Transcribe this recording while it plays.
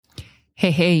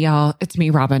Hey, y'all. It's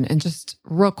me, Robin. And just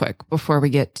real quick before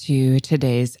we get to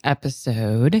today's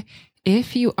episode,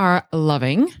 if you are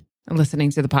loving listening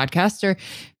to the podcast, or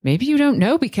maybe you don't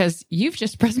know because you've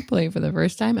just pressed play for the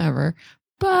first time ever,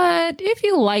 but if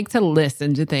you like to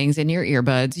listen to things in your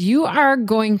earbuds, you are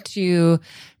going to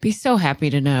be so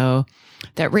happy to know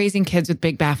that Raising Kids with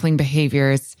Big Baffling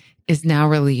Behaviors is now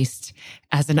released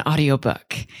as an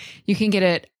audiobook. You can get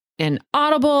it in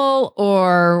Audible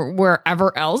or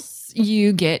wherever else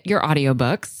you get your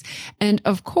audiobooks. And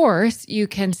of course, you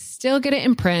can still get it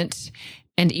in print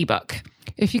and ebook.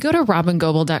 If you go to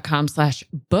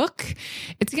robingoble.com/book,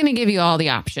 it's going to give you all the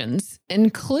options,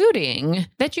 including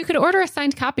that you could order a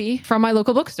signed copy from my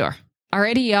local bookstore.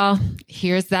 Alrighty, y'all.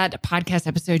 Here's that podcast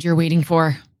episode you're waiting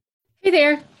for. Hey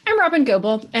there, I'm Robin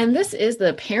Goble, and this is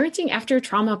the Parenting After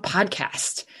Trauma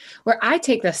podcast, where I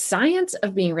take the science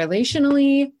of being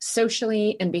relationally,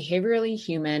 socially, and behaviorally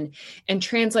human and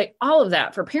translate all of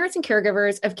that for parents and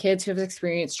caregivers of kids who have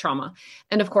experienced trauma,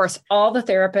 and of course, all the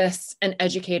therapists and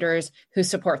educators who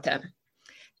support them.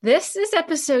 This is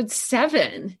episode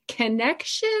 7,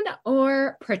 Connection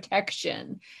or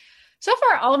Protection. So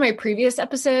far, all of my previous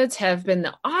episodes have been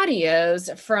the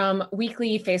audios from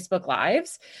weekly Facebook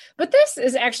Lives, but this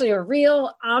is actually a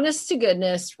real, honest to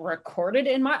goodness, recorded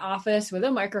in my office with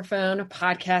a microphone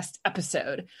podcast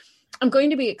episode. I'm going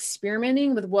to be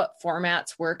experimenting with what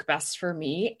formats work best for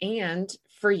me and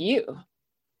for you.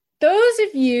 Those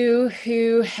of you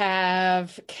who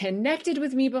have connected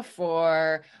with me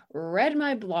before, read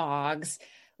my blogs,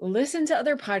 listen to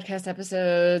other podcast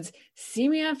episodes, see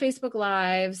me on Facebook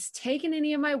Lives, taken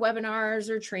any of my webinars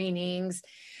or trainings,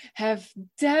 have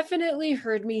definitely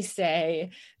heard me say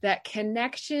that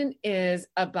connection is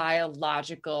a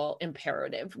biological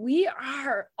imperative. We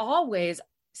are always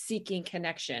seeking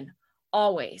connection,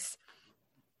 always.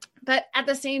 But at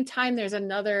the same time, there's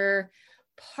another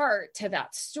part to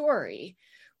that story.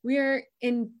 We're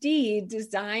indeed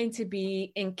designed to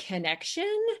be in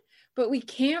connection, but we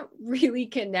can't really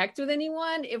connect with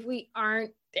anyone if we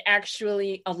aren't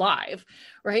actually alive,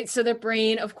 right? So the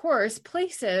brain, of course,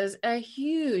 places a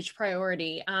huge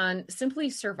priority on simply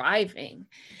surviving.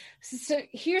 So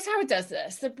here's how it does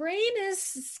this. The brain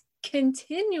is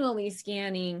continually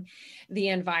scanning the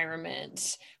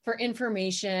environment for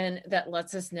information that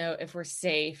lets us know if we're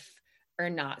safe or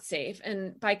not safe.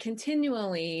 And by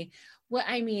continually, what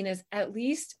I mean is at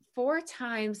least 4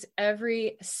 times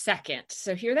every second.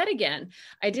 So hear that again.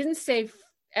 I didn't say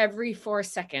every 4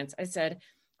 seconds. I said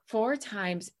 4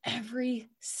 times every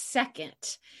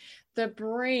second. The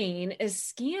brain is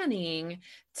scanning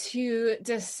to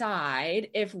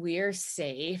decide if we're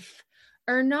safe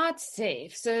or not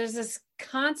safe. So there's this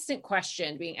constant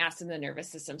question being asked in the nervous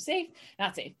system: safe,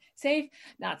 not safe, safe,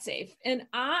 not safe. And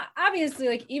obviously,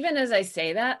 like, even as I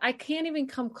say that, I can't even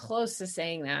come close to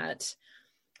saying that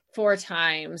 4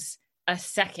 times a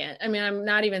second. I mean, I'm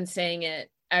not even saying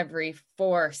it every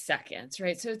 4 seconds,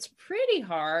 right? So it's pretty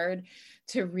hard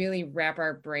to really wrap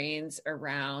our brains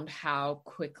around how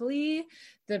quickly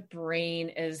the brain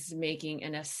is making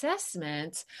an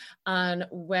assessment on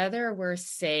whether we're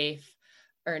safe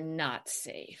or not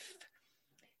safe.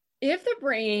 If the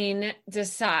brain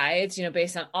decides,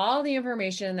 based on all the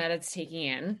information that it's taking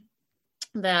in,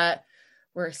 that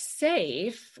we're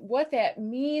safe, what that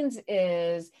means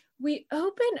is we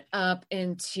open up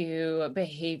into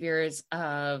behaviors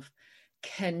of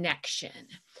connection.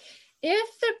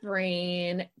 If the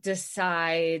brain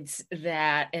decides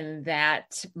that in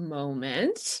that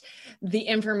moment, the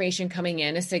information coming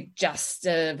in is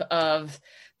suggestive of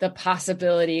the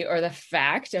possibility or the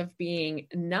fact of being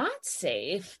not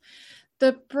safe,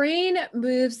 the brain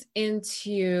moves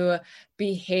into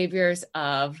behaviors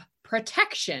of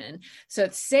protection. So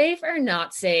it's safe or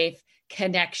not safe,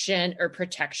 connection or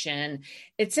protection.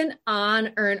 It's an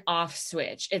on or an off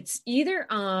switch. It's either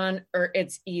on or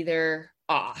it's either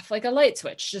off, like a light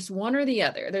switch, just one or the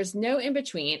other. There's no in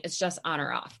between. It's just on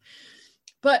or off.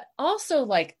 But also,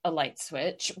 like a light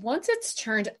switch, once it's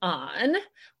turned on,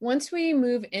 once we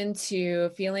move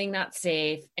into feeling not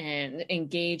safe and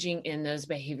engaging in those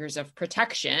behaviors of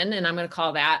protection, and I'm going to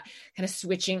call that kind of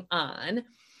switching on,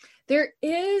 there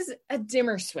is a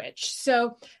dimmer switch.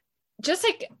 So just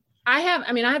like I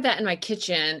have that in my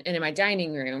kitchen and in my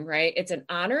dining room, right? It's an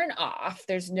on or an off.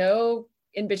 There's no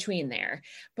in between there.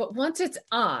 But once it's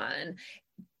on,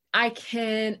 I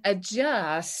can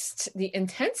adjust the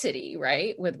intensity,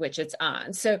 right, with which it's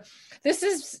on. So this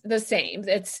is the same.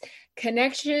 It's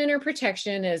connection or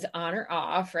protection is on or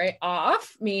off, right?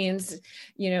 Off means,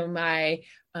 my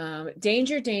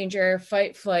Danger, danger,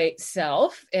 fight, flight,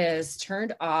 self is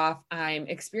turned off. I'm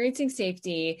experiencing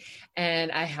safety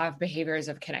and I have behaviors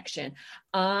of connection.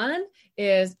 On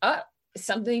is up.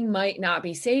 Something might not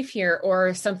be safe here,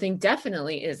 or something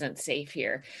definitely isn't safe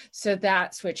here. So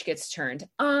that switch gets turned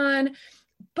on.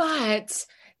 But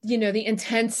the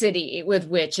intensity with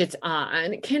which it's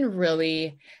on can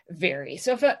really vary.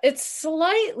 So if it's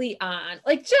slightly on,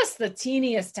 like just the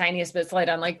teeniest, tiniest bit light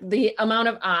on, like the amount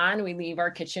of on we leave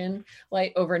our kitchen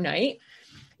light overnight,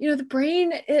 the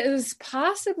brain is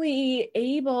possibly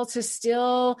able to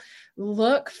still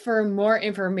look for more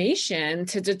information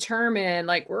to determine,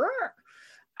 like,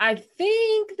 I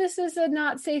think this is a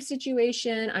not safe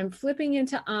situation. I'm flipping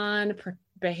into on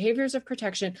behaviors of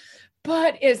protection.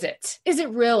 But is it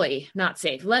really not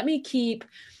safe? Let me keep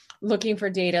looking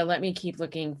for data. Let me keep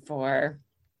looking for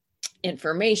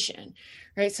information,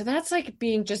 right? So that's like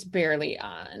being just barely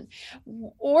on.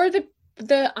 Or the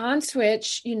on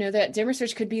switch, that dimmer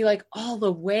switch could be like all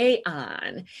the way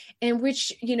on, in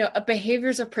which,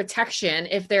 behaviors of protection,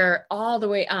 if they're all the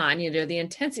way on, the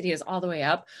intensity is all the way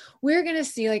up, we're going to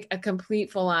see like a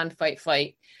complete full on fight,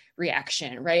 flight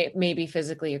reaction, right? Maybe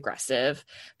physically aggressive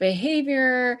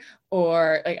behavior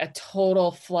or like a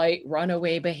total flight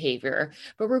runaway behavior.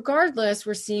 But regardless,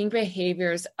 we're seeing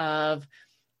behaviors of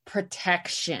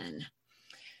protection.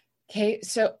 Okay,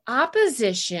 so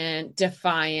opposition,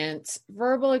 defiance,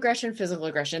 verbal aggression, physical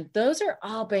aggression, those are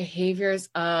all behaviors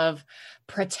of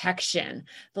protection.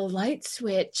 The light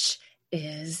switch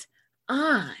is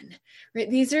on, right?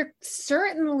 These are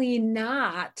certainly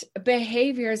not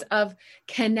behaviors of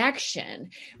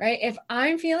connection, right? If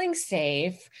I'm feeling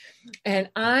safe and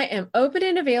I am open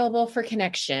and available for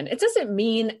connection, it doesn't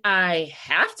mean I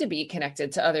have to be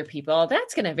connected to other people.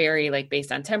 That's going to vary, like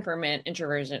based on temperament,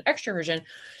 introversion, extroversion.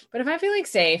 But if I'm feeling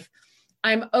safe,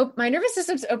 my nervous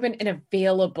system's open and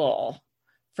available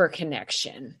for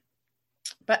connection.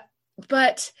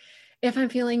 But if I'm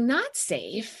feeling not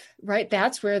safe, right,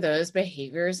 that's where those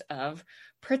behaviors of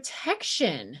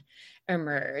protection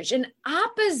emerge. And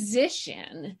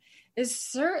opposition is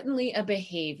certainly a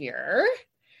behavior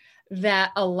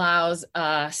that allows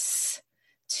us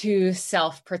to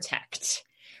self-protect,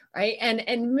 right? And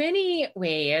in many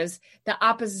ways, the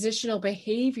oppositional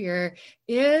behavior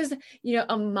is,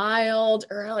 a mild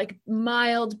or like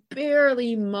mild,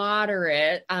 barely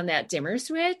moderate on that dimmer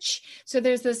switch. So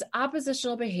there's this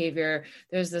oppositional behavior.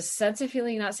 There's this sense of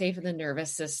feeling not safe in the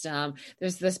nervous system.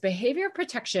 There's this behavior of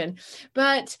protection,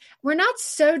 but we're not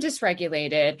so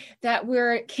dysregulated that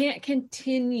we can't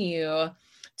continue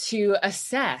to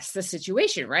assess the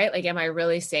situation, right? Like, am I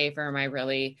really safe or am I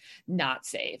really not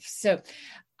safe? So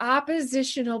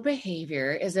oppositional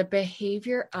behavior is a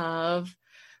behavior of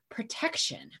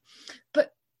protection,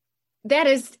 but that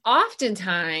is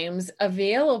oftentimes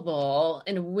available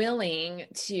and willing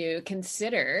to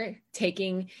consider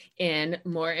taking in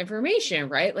more information,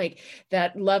 right? Like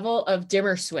that level of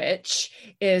dimmer switch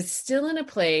is still in a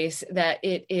place that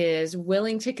it is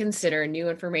willing to consider new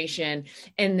information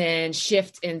and then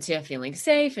shift into feeling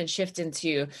safe and shift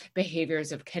into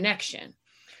behaviors of connection.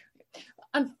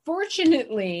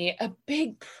 Unfortunately, a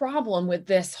big problem with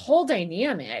this whole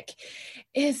dynamic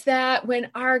is that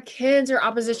when our kids are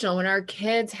oppositional, when our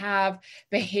kids have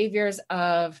behaviors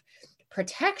of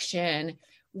protection,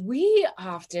 we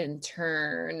often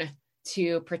turn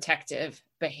to protective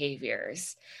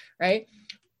behaviors, right?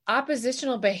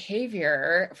 Oppositional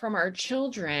behavior from our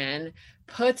children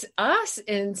puts us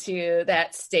into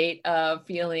that state of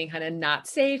feeling kind of not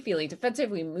safe, feeling defensive.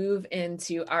 We move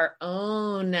into our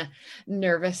own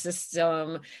nervous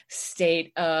system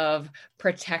state of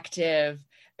protective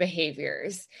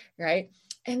behaviors, right?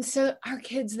 And so our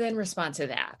kids then respond to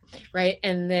that, right?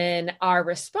 And then our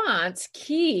response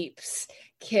keeps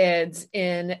kids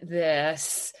in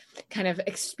this kind of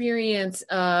experience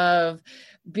of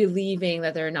believing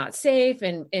that they're not safe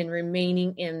and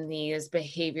remaining in these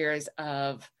behaviors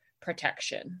of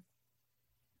protection.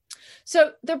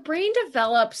 So the brain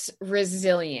develops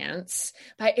resilience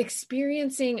by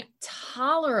experiencing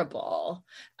tolerable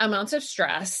amounts of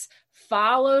stress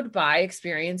followed by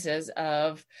experiences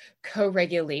of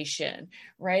co-regulation,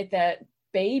 right? That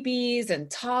babies and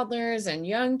toddlers and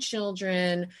young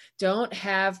children don't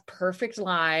have perfect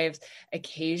lives.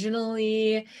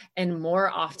 Occasionally, and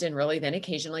more often really than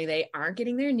occasionally, they aren't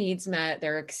getting their needs met.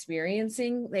 They experience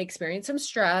some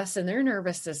stress in their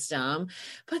nervous system,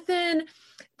 but then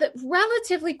that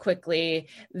relatively quickly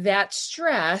that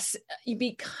stress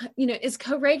is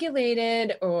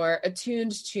co-regulated or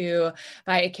attuned to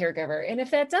by a caregiver. And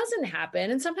if that doesn't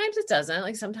happen, and sometimes it doesn't,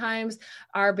 like sometimes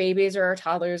our babies or our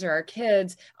toddlers or our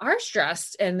kids are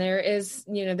stressed and there is,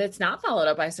 that's not followed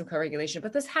up by some co-regulation,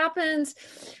 but this happens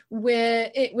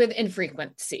with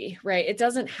infrequency, right? It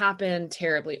doesn't happen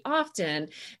terribly often.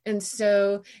 And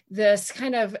so this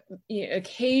kind of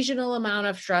occasional amount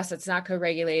of stress that's not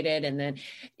co-regulated, and then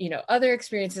other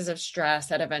experiences of stress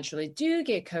that eventually do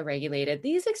get co-regulated,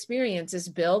 these experiences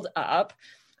build up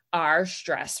our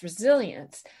stress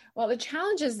resilience. Well, the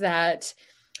challenge is that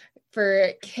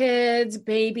for kids,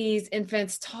 babies,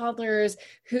 infants, toddlers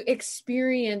who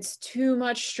experience too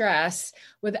much stress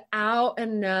without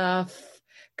enough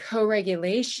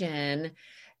co-regulation,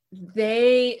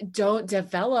 they don't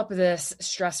develop this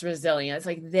stress resilience.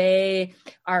 Like they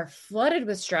are flooded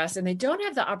with stress and they don't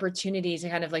have the opportunity to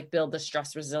kind of like build the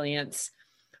stress resilience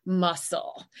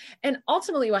muscle. And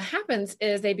ultimately what happens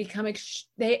is they become,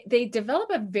 they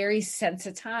develop a very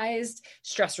sensitized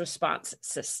stress response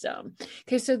system.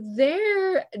 Okay. So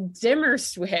their dimmer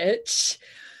switch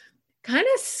kind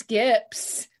of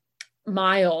skips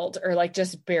mild or like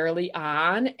just barely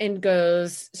on and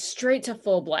goes straight to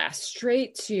full blast,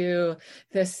 straight to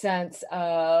the sense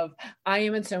of I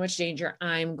am in so much danger,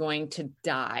 I'm going to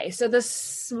die. So the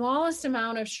smallest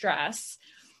amount of stress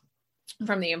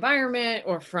from the environment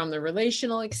or from the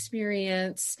relational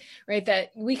experience, right, that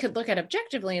we could look at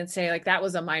objectively and say like that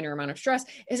was a minor amount of stress,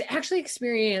 is actually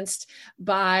experienced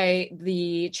by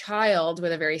the child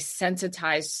with a very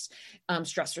sensitized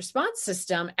stress response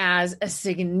system as a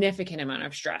significant amount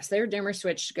of stress. Their dimmer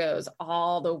switch goes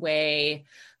all the way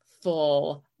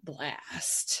full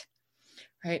blast.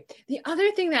 Right. The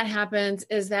other thing that happens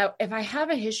is that if I have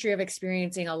a history of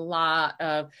experiencing a lot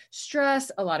of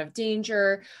stress, a lot of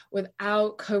danger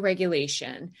without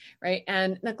co-regulation, right?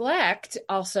 And neglect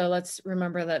also, let's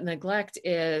remember that neglect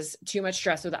is too much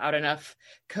stress without enough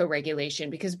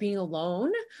co-regulation, because being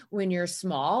alone when you're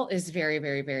small is very,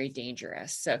 very, very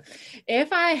dangerous. So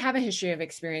if I have a history of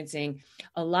experiencing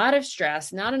a lot of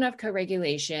stress, not enough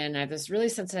co-regulation, I have this really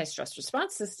sensitized stress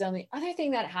response system, the other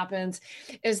thing that happens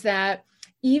is that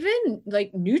even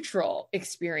like neutral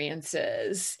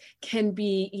experiences can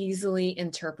be easily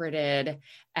interpreted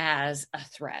as a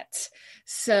threat.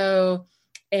 So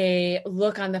a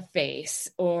look on the face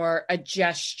or a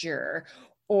gesture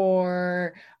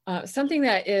or something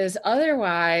that is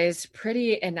otherwise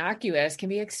pretty innocuous can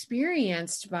be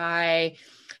experienced by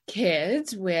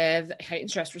kids with heightened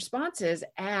stress responses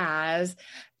as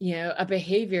a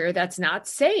behavior that's not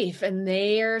safe, and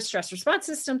their stress response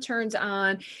system turns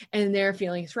on and they're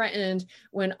feeling threatened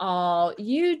when all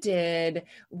you did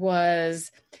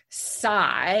was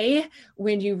sigh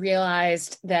when you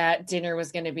realized that dinner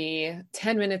was going to be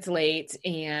 10 minutes late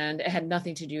and it had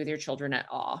nothing to do with your children at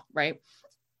all, right?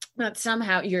 That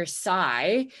somehow your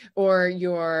sigh or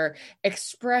your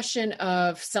expression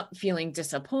of feeling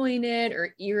disappointed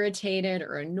or irritated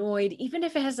or annoyed, even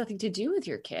if it has nothing to do with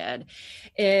your kid,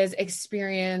 is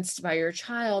experienced by your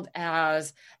child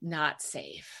as not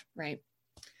safe, right?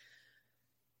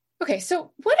 Okay,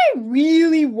 so what I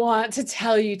really want to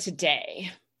tell you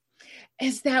today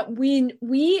is that when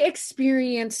we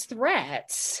experience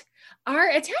threats, our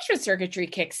attachment circuitry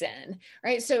kicks in,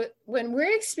 right? So when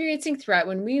we're experiencing threat,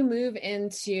 when we move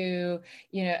into,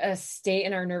 a state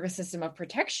in our nervous system of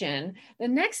protection, the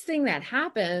next thing that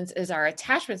happens is our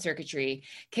attachment circuitry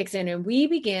kicks in and we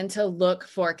begin to look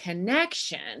for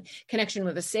connection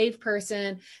with a safe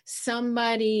person,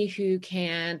 somebody who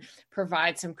can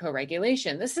provide some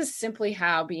co-regulation. This is simply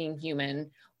how being human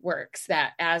works,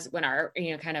 that as when our,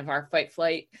 kind of our fight,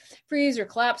 flight, freeze or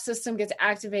collapse system gets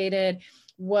activated,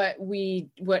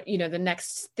 the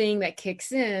next thing that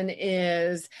kicks in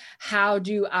is, how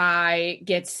do I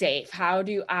get safe? How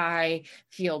do I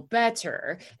feel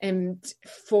better? And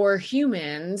for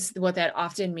humans, what that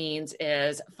often means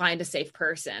is find a safe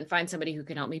person, find somebody who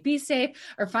can help me be safe,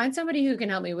 or find somebody who can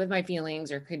help me with my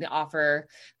feelings or could offer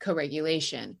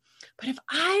co-regulation. But if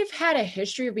I've had a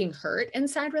history of being hurt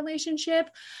inside relationship,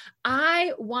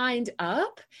 I wind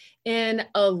up in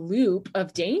a loop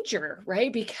of danger,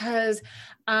 right? Because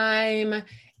I'm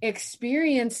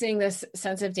experiencing this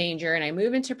sense of danger and I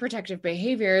move into protective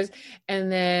behaviors,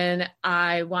 and then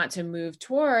I want to move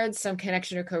towards some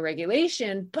connection or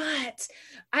co-regulation, but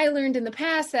I learned in the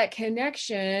past that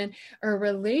connection or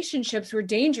relationships were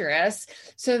dangerous.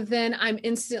 So then I'm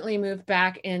instantly moved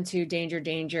back into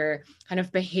danger kind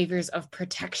of behaviors of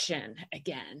protection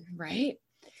again, right?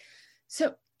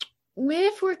 So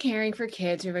if we're caring for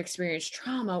kids who have experienced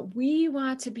trauma, we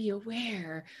want to be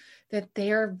aware that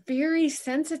they are very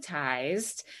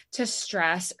sensitized to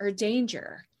stress or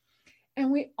danger.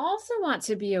 And we also want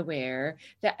to be aware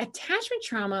that attachment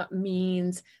trauma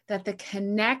means that the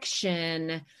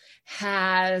connection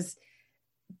has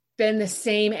been the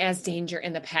same as danger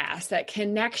in the past. That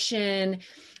connection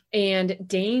and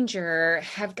danger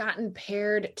have gotten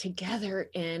paired together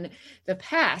in the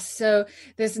past. So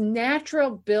this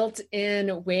natural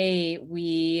built-in way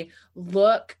we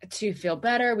look to feel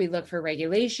better, we look for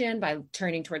regulation by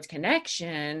turning towards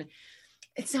connection,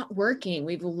 it's not working.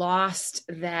 We've lost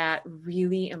that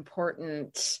really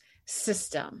important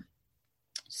system.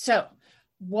 So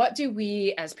what do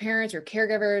we as parents or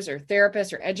caregivers or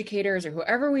therapists or educators or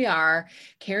whoever we are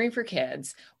caring for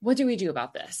kids, what do we do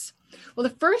about this? Well,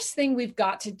 the first thing we've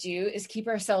got to do is keep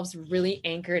ourselves really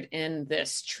anchored in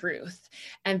this truth.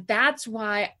 And that's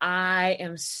why I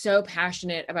am so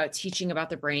passionate about teaching about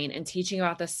the brain and teaching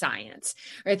about the science,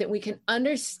 right? That we can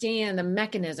understand the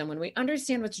mechanism. When we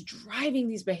understand what's driving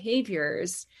these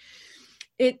behaviors,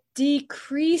 it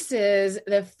decreases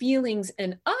the feelings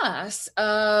in us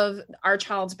of our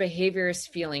child's behaviors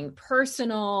feeling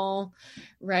personal,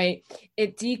 right?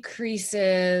 It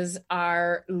decreases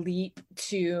our leap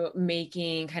to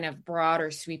making kind of broad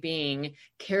or sweeping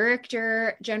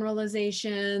character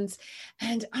generalizations.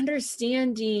 And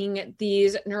understanding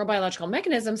these neurobiological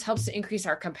mechanisms helps to increase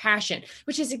our compassion,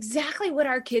 which is exactly what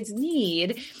our kids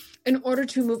need in order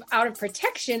to move out of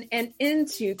protection and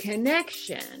into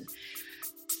connection.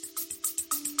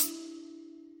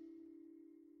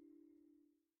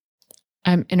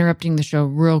 I'm interrupting the show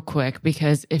real quick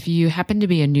because if you happen to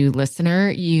be a new listener,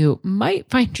 you might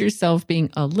find yourself being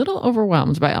a little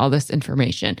overwhelmed by all this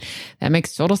information. That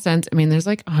makes total sense. I mean, there's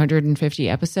like 150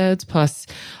 episodes plus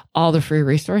all the free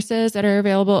resources that are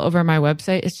available over my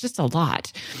website. It's just a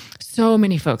lot. So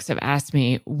many folks have asked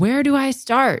me, where do I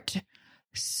start?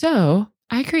 So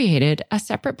I created a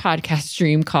separate podcast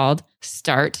stream called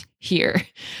Start Here.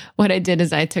 What I did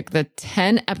is I took the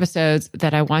 10 episodes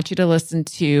that I want you to listen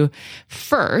to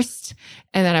first,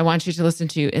 and then I want you to listen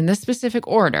to in this specific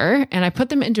order, and I put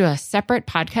them into a separate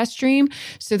podcast stream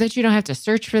so that you don't have to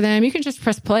search for them. You can just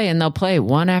press play and they'll play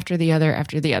one after the other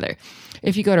after the other.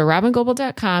 If you go to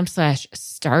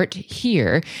robingoble.com/start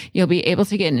here, you'll be able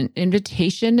to get an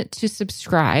invitation to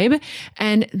subscribe,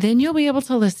 and then you'll be able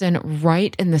to listen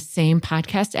right in the same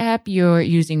podcast app you're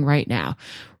using right now.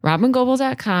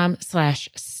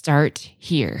 robingoble.com/start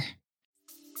here.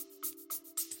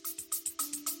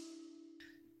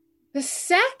 The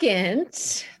second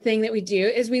thing that we do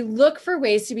is we look for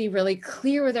ways to be really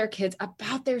clear with our kids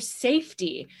about their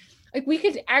safety. Like we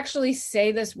could actually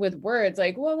say this with words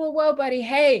like, whoa, buddy.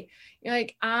 Hey,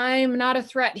 like, I'm not a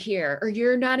threat here, or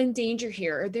you're not in danger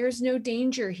here, or there's no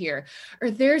danger here, or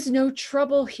there's no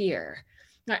trouble here.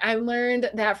 I learned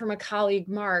that from a colleague,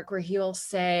 Mark, where he'll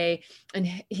say, and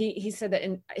he said that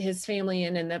in his family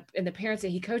and in the parents that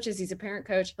he coaches, he's a parent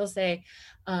coach, he'll say,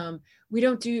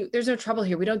 there's no trouble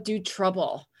here. We don't do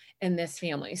trouble in this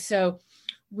family. So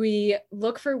we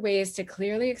look for ways to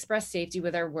clearly express safety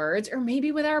with our words or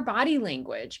maybe with our body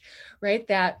language, right?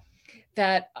 That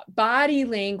body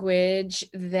language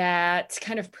that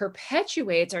kind of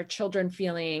perpetuates our children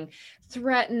feeling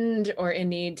threatened or in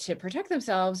need to protect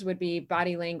themselves would be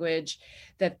body language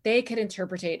that they could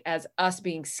interpret as us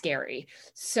being scary.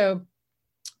 So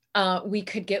we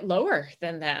could get lower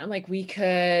than them. Like we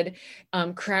could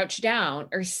crouch down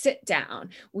or sit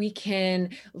down. We can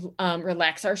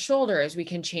relax our shoulders. We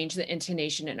can change the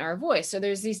intonation in our voice. So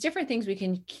there's these different things we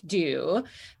can do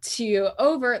to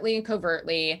overtly and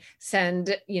covertly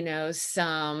send,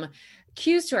 some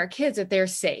cues to our kids that they're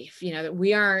safe, that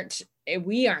we aren't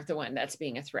the one that's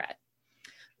being a threat.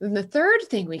 Then the third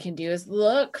thing we can do is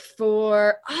look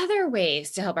for other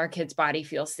ways to help our kids' body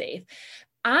feel safe.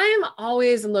 I'm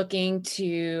always looking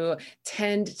to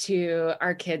tend to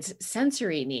our kids'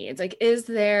 sensory needs. Like, is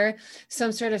there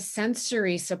some sort of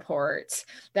sensory support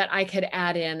that I could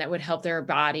add in that would help their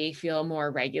body feel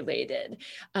more regulated?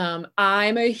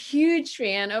 I'm a huge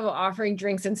fan of offering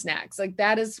drinks and snacks. Like,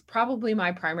 that is probably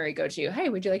my primary go-to. Hey,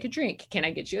 would you like a drink? Can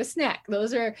I get you a snack?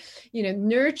 Those are,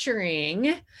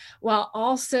 nurturing while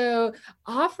also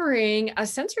offering a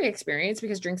sensory experience,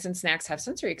 because drinks and snacks have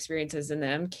sensory experiences in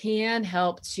them, can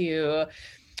help to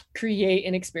create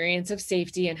an experience of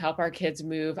safety and help our kids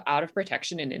move out of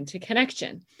protection and into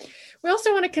connection. We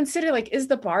also want to consider, is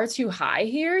the bar too high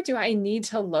here? Do I need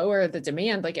to lower the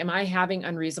demand? Am I having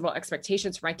unreasonable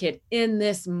expectations for my kid in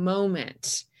this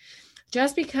moment?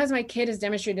 Just because my kid has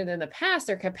demonstrated in the past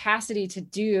their capacity to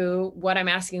do what I'm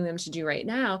asking them to do right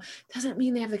now doesn't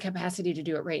mean they have the capacity to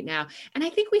do it right now. And I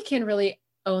think we can really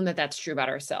own that that's true about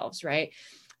ourselves, right?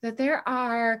 that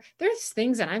there's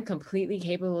things that I'm completely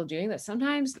capable of doing that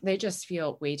sometimes they just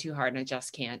feel way too hard and I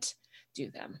just can't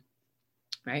do them.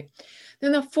 Right.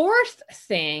 Then the fourth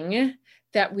thing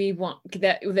that we want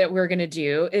that we're going to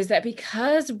do is that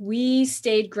because we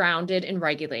stayed grounded and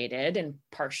regulated, and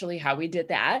partially how we did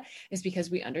that is because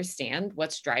we understand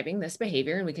what's driving this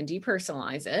behavior and we can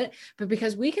depersonalize it. But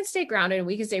because we can stay grounded and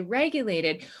we can stay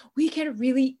regulated, we can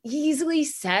really easily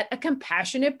set a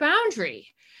compassionate boundary.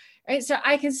 Right. So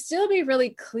I can still be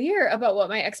really clear about what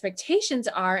my expectations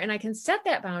are, and I can set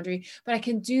that boundary, but I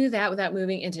can do that without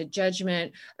moving into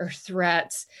judgment or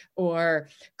threats or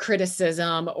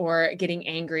criticism or getting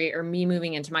angry or me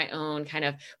moving into my own kind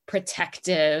of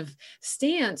protective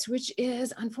stance, which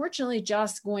is unfortunately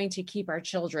just going to keep our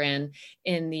children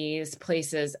in these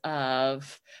places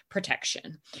of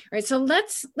protection. Right. So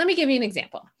let me give you an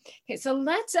example. Okay. So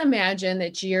let's imagine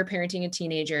that you're parenting a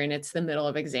teenager and it's the middle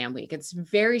of exam week. It's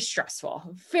very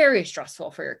stressful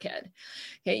for your kid.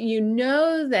 Okay. You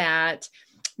know that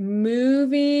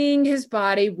moving his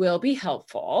body will be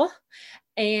helpful.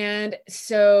 And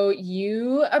so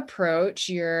you approach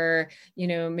your,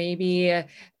 maybe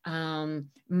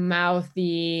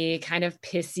mouthy, kind of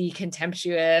pissy,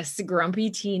 contemptuous, grumpy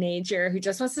teenager who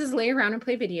just wants to lay around and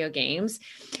play video games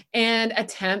and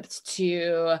attempt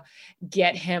to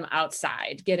get him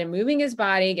outside, get him moving his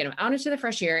body, get him out into the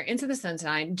fresh air, into the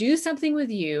sunshine, do something with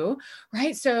you,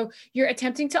 right? So you're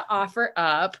attempting to offer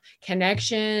up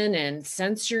connection and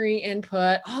sensory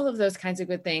input, all of those kinds of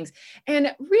good things.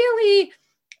 And really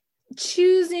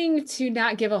choosing to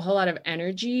not give a whole lot of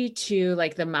energy to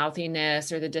like the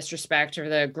mouthiness or the disrespect or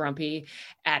the grumpy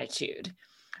attitude,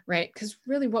 right? Because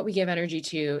really what we give energy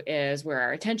to is where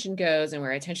our attention goes, and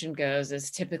where attention goes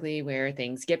is typically where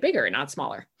things get bigger, not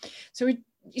smaller.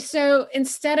 So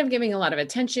instead of giving a lot of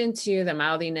attention to the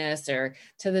mouthiness or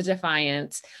to the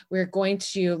defiance, we're going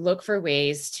to look for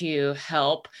ways to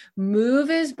help move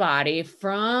his body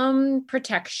from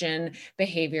protection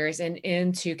behaviors and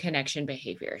into connection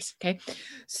behaviors. Okay.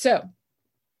 So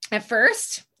at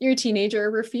first, your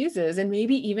teenager refuses and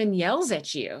maybe even yells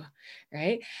at you,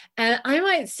 right? And I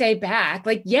might say back,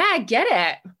 like, yeah, I get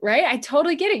it, right? I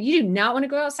totally get it. You do not want to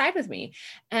go outside with me.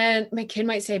 And my kid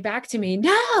might say back to me,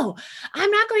 no,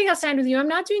 I'm not going outside with you. I'm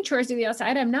not doing chores with you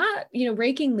outside. I'm not,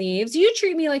 raking leaves. You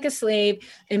treat me like a slave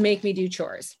and make me do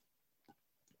chores.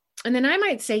 And then I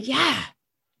might say, yeah,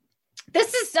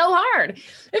 this is so hard.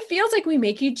 It feels like we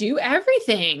make you do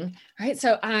everything, right?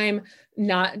 So I'm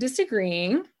not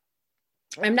disagreeing.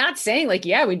 I'm not saying like,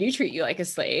 yeah, we do treat you like a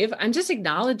slave. I'm just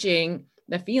acknowledging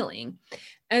the feeling.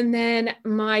 And then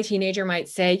my teenager might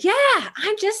say, yeah,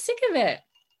 I'm just sick of it.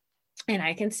 And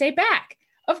I can say back,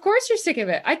 of course you're sick of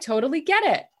it. I totally get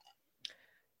it.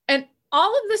 And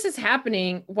all of this is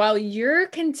happening while you're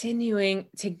continuing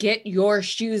to get your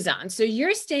shoes on. So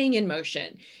you're staying in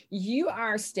motion. You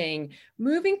are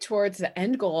moving towards the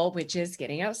end goal, which is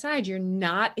getting outside. You're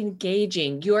not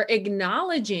engaging. You're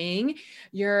acknowledging,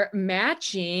 you're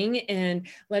matching and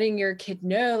letting your kid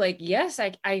know, like, yes,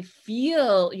 I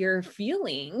feel your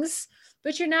feelings,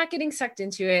 but you're not getting sucked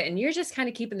into it. And you're just kind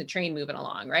of keeping the train moving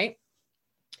along, right?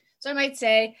 So I might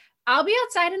say, I'll be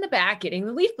outside in the back getting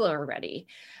the leaf blower ready.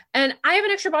 And I have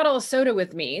an extra bottle of soda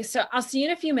with me, so I'll see you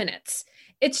in a few minutes.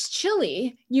 It's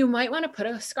chilly. You might want to put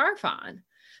a scarf on.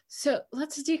 So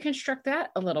let's deconstruct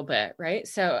that a little bit, right?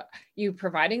 So you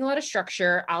providing a lot of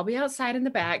structure. I'll be outside in the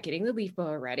back getting the leaf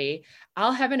blower ready.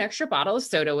 I'll have an extra bottle of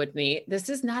soda with me. This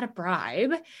is not a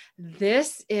bribe.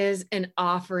 This is an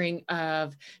offering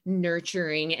of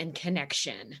nurturing and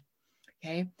connection.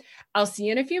 Okay. I'll see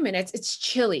you in a few minutes. It's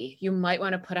chilly. You might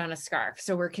want to put on a scarf.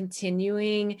 So we're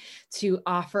continuing to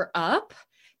offer up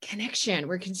connection.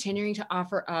 We're continuing to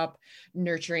offer up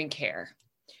nurturing care,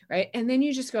 right? And then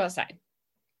you just go outside.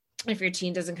 If your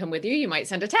teen doesn't come with you, you might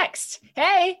send a text.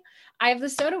 Hey, I have the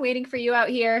soda waiting for you out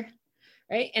here,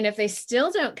 right? And if they still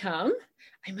don't come,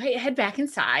 I might head back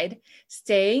inside,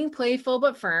 staying playful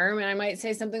but firm. And I might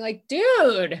say something like,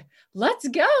 dude, let's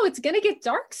go. It's going to get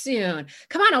dark soon.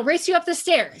 Come on, I'll race you up the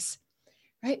stairs,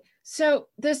 right? So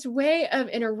this way of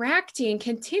interacting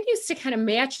continues to kind of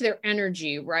match their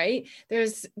energy, right?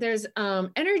 There's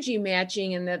energy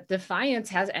matching, and the defiance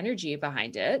has energy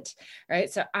behind it,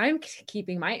 right? So I'm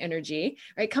keeping my energy,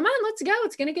 right? Come on, let's go.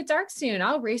 It's going to get dark soon.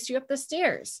 I'll race you up the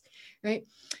stairs, right?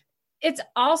 It's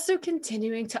also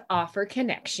continuing to offer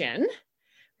connection,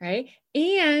 right?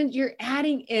 And you're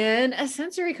adding in a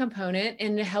sensory component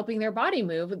and helping their body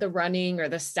move with the running or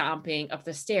the stomping up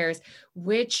the stairs,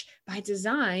 which by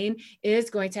design is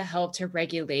going to help to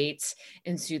regulate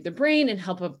and soothe the brain and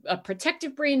help a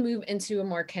protective brain move into a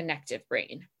more connective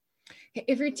brain.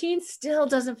 If your teen still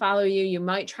doesn't follow you, you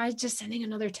might try just sending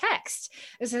another text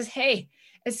that says, hey,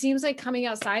 it seems like coming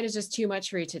outside is just too much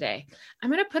for you today. I'm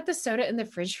going to put the soda in the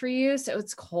fridge for you so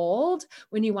it's cold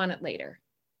when you want it later.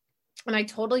 And I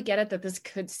totally get it that this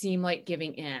could seem like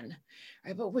giving in,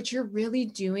 right? But what you're really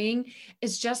doing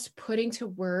is just putting to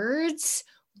words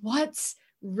what's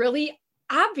really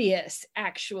obvious,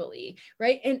 actually,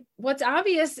 right? And what's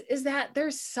obvious is that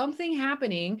there's something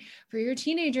happening for your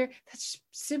teenager that's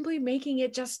simply making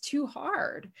it just too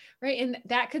hard, right? And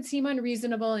that could seem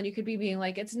unreasonable. And you could be being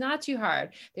like, it's not too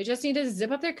hard. They just need to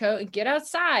zip up their coat and get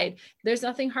outside. There's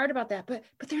nothing hard about that, but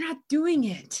they're not doing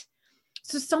it.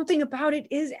 So something about it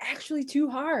is actually too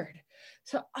hard.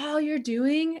 So all you're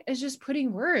doing is just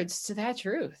putting words to that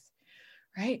truth,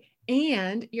 right?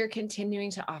 And you're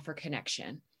continuing to offer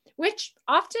connection, which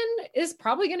often is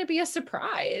probably going to be a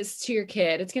surprise to your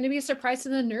kid. It's going to be a surprise to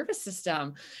the nervous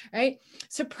system, right?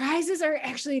 Surprises are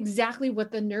actually exactly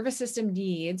what the nervous system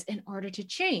needs in order to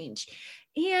change.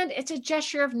 And it's a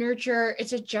gesture of nurture.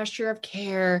 It's a gesture of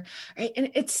care, right? And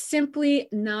it's simply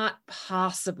not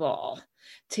possible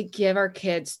to give our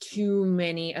kids too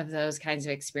many of those kinds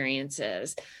of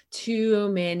experiences, too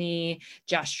many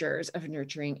gestures of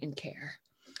nurturing and care,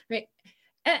 right?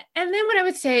 And then what I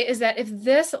would say is that if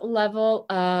this level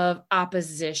of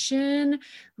opposition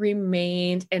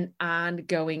remained an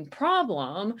ongoing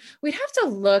problem, we'd have to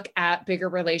look at bigger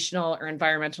relational or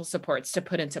environmental supports to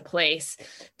put into place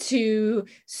to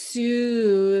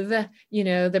soothe,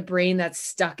 the brain that's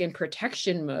stuck in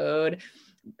protection mode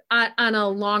on a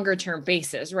longer term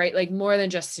basis, right? Like more than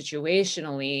just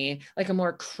situationally, like a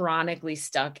more chronically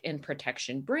stuck in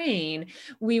protection brain,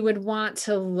 we would want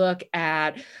to look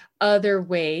at other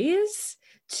ways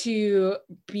to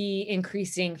be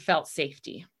increasing felt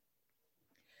safety.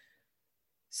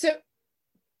 So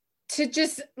to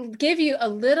just give you a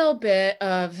little bit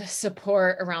of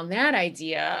support around that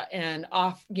idea and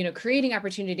creating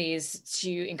opportunities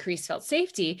to increase felt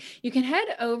safety, you can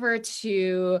head over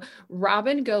to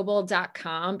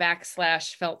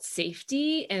robingoble.com/felt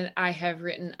safety. And I have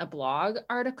written a blog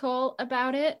article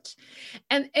about it.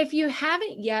 And if you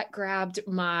haven't yet grabbed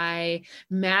my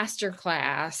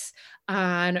masterclass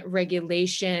on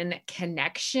regulation,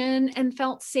 connection, and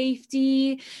felt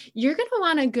safety, you're going to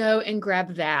want to go and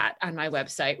grab that on my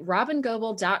website,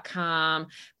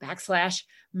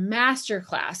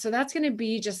 robingoble.com/masterclass. So that's going to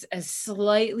be just a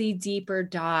slightly deeper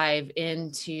dive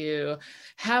into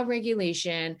how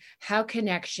regulation, how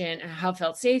connection, and how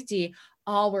felt safety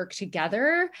all work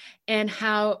together, and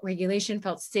how regulation,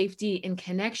 felt safety, and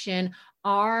connection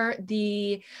are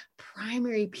the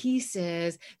primary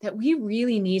pieces that we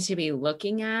really need to be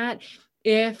looking at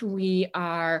if we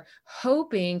are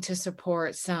hoping to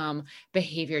support some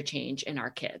behavior change in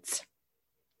our kids.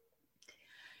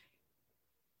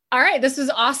 All right, this was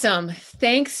awesome.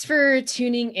 Thanks for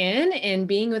tuning in and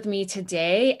being with me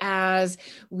today as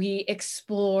we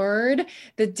explored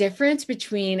the difference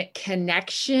between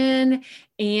connection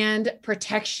and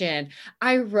protection.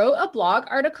 I wrote a blog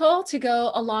article to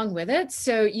go along with it.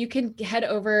 So you can head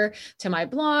over to my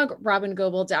blog,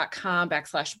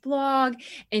 robingoble.com/blog,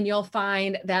 and you'll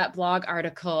find that blog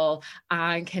article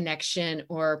on connection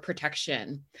or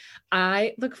protection.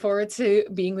 I look forward to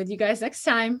being with you guys next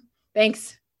time.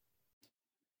 Thanks.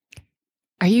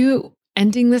 Are you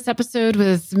ending this episode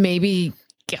with maybe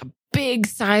a big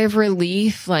sigh of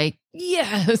relief? Like,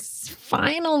 yes,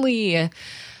 finally,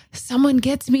 someone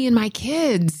gets me and my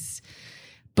kids.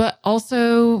 But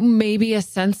also maybe a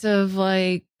sense of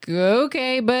like,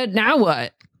 okay, but now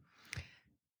what?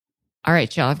 All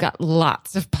right, y'all, I've got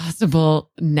lots of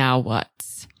possible now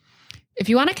whats. If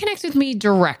you want to connect with me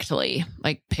directly,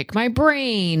 like pick my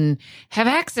brain, have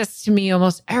access to me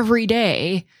almost every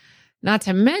day, not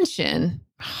to mention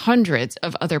hundreds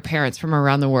of other parents from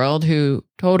around the world who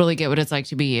totally get what it's like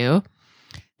to be you,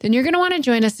 then you're going to want to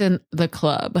join us in the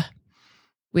club.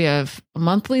 We have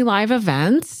monthly live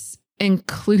events,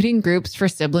 including groups for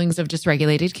siblings of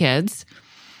dysregulated kids,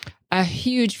 a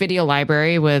huge video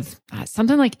library with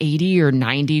something like 80 or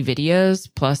 90 videos,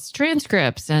 plus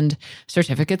transcripts and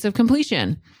certificates of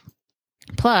completion.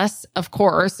 Plus, of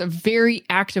course, a very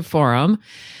active forum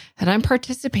that I'm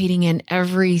participating in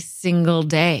every single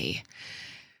day.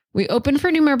 We open for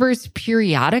new members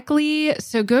periodically,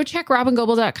 so go check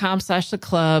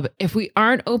robingoble.com/the-club. If we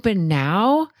aren't open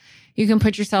now, you can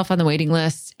put yourself on the waiting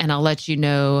list and I'll let you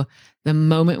know the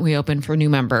moment we open for new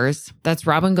members. That's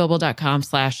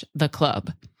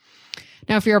robingoble.com/the-club.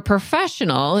 Now, if you're a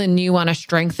professional and you want to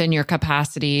strengthen your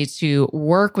capacity to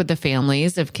work with the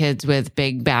families of kids with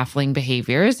big, baffling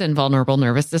behaviors and vulnerable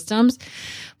nervous systems,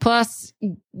 plus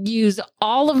use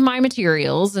all of my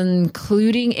materials,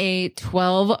 including a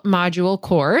 12-module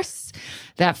course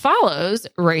that follows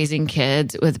raising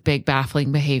kids with big,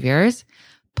 baffling behaviors,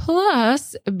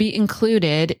 plus be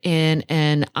included in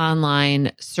an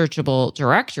online searchable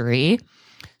directory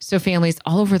so families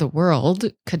all over the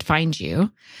world could find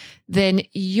you, then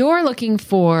you're looking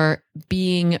for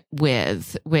Being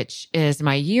With, which is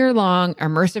my year-long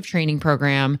immersive training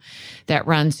program that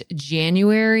runs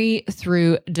January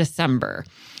through December.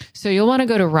 So you'll want to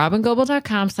go to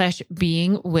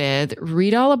robingoble.com/beingwith,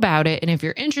 read all about it. And if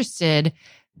you're interested,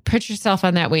 put yourself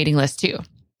on that waiting list too.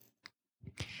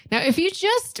 Now, if you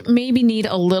just maybe need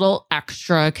a little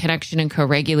extra connection and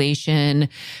co-regulation,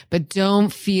 but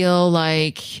don't feel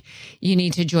like you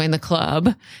need to join the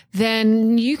club,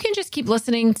 then you can just keep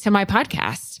listening to my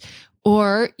podcast.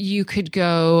 Or you could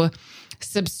go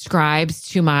subscribe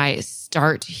to my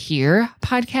Start Here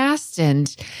podcast,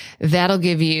 and that'll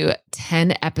give you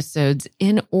 10 episodes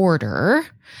in order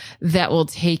that will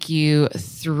take you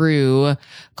through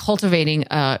cultivating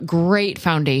a great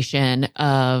foundation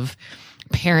of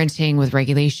parenting with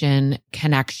regulation,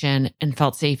 connection, and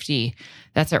felt safety.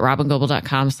 That's at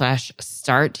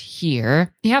robingoble.com/start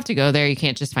here. You have to go there. You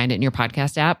can't just find it in your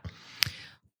podcast app.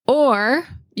 Or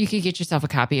you could get yourself a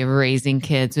copy of Raising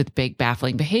Kids with Big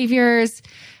Baffling Behaviors,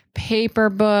 paper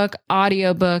book,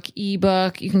 audiobook,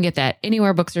 ebook. You can get that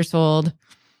anywhere books are sold.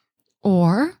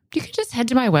 Or you can just head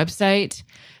to my website,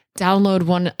 download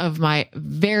one of my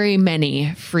very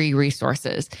many free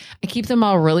resources. I keep them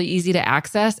all really easy to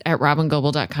access at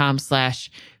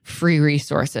robingoble.com/free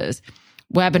resources.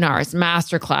 Webinars,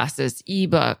 masterclasses,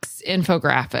 ebooks,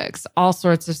 infographics, all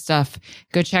sorts of stuff.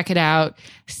 Go check it out.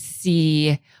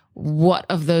 See what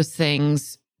of those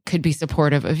things could be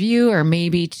supportive of you, or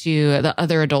maybe to the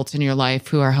other adults in your life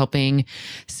who are helping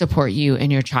support you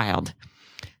and your child.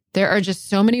 There are just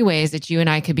so many ways that you and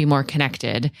I could be more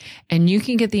connected, and you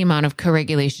can get the amount of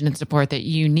co-regulation and support that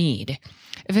you need.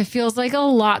 If it feels like a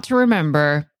lot to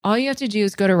remember, all you have to do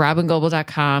is go to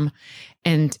robingoble.com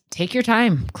and take your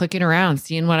time clicking around,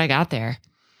 seeing what I got there.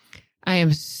 I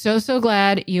am so, so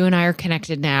glad you and I are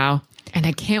connected now, and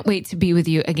I can't wait to be with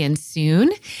you again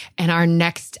soon in our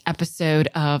next episode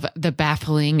of the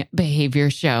Baffling Behavior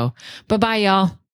Show. Bye-bye, y'all.